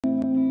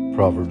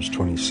Proverbs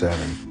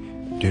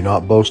 27. Do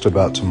not boast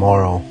about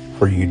tomorrow,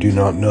 for you do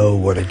not know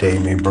what a day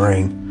may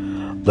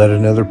bring. Let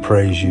another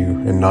praise you,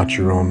 and not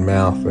your own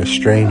mouth, a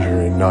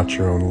stranger, and not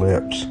your own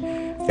lips.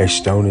 A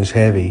stone is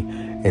heavy,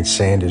 and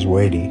sand is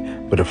weighty,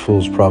 but a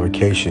fool's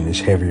provocation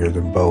is heavier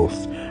than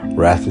both.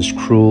 Wrath is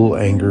cruel,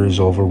 anger is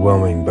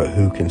overwhelming, but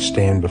who can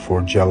stand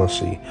before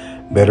jealousy?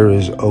 Better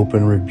is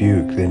open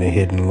rebuke than a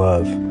hidden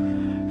love.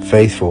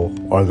 Faithful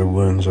are the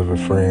wounds of a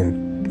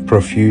friend,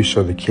 profuse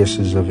are the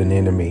kisses of an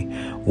enemy.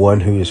 One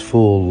who is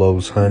full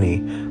loathes honey,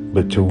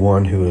 but to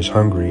one who is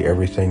hungry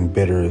everything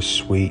bitter is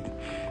sweet.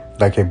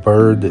 Like a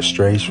bird that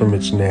strays from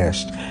its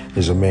nest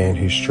is a man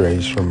who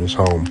strays from his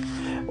home.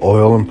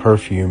 Oil and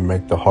perfume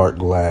make the heart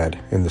glad,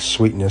 and the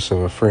sweetness of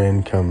a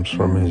friend comes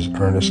from his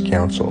earnest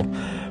counsel.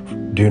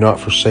 Do not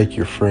forsake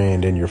your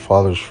friend and your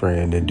father's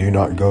friend, and do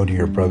not go to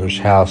your brother's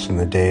house in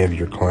the day of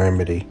your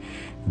calamity.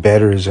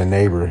 Better is a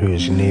neighbor who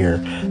is near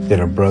than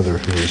a brother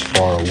who is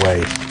far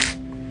away.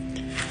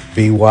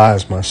 Be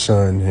wise, my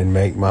son, and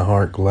make my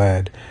heart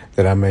glad,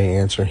 that I may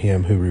answer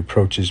him who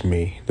reproaches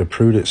me. The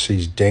prudent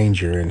sees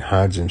danger and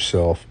hides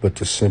himself, but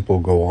the simple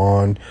go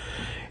on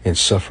and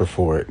suffer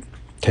for it.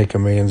 Take a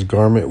man's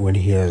garment when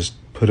he has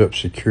put up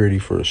security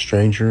for a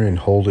stranger, and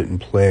hold it in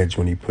pledge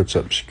when he puts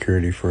up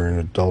security for an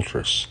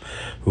adulteress.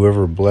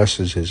 Whoever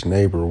blesses his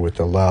neighbor with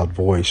a loud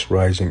voice,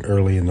 rising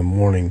early in the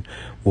morning,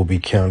 will be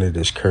counted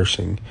as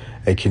cursing.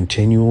 A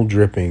continual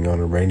dripping on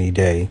a rainy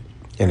day,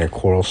 and a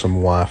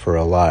quarrelsome wife are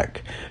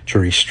alike. To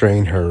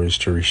restrain her is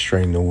to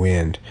restrain the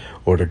wind,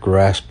 or to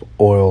grasp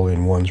oil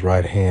in one's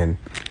right hand.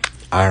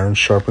 Iron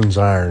sharpens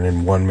iron,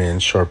 and one man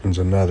sharpens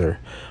another.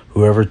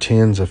 Whoever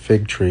tends a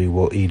fig tree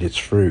will eat its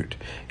fruit,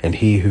 and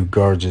he who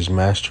guards his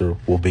master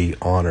will be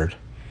honored.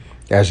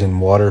 As in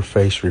water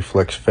face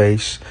reflects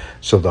face,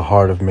 so the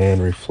heart of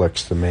man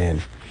reflects the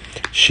man.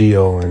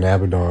 Sheol and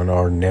Abaddon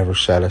are never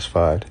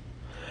satisfied,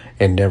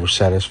 and never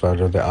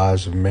satisfied are the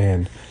eyes of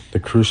man. The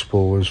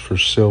crucible is for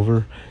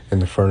silver,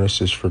 and the furnace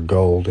is for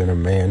gold, and a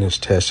man is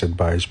tested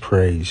by his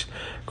praise.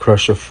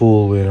 Crush a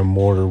fool in a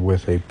mortar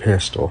with a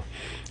pestle,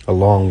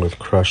 along with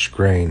crushed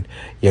grain,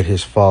 yet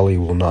his folly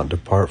will not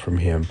depart from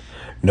him.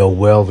 Know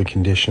well the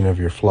condition of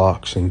your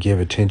flocks, and give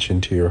attention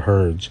to your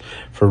herds,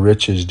 for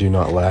riches do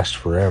not last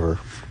forever,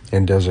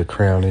 and does a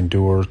crown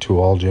endure to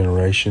all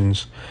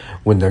generations?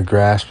 When the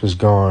grass is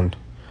gone,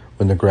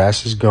 and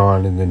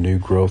the new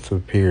growth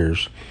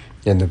appears,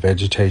 and the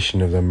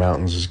vegetation of the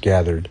mountains is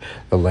gathered,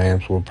 the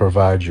lambs will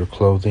provide your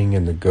clothing,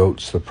 and the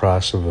goats the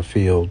price of a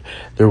field.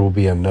 There will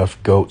be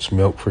enough goat's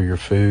milk for your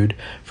food,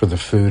 for the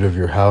food of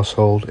your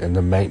household, and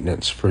the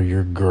maintenance for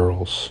your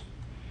girls.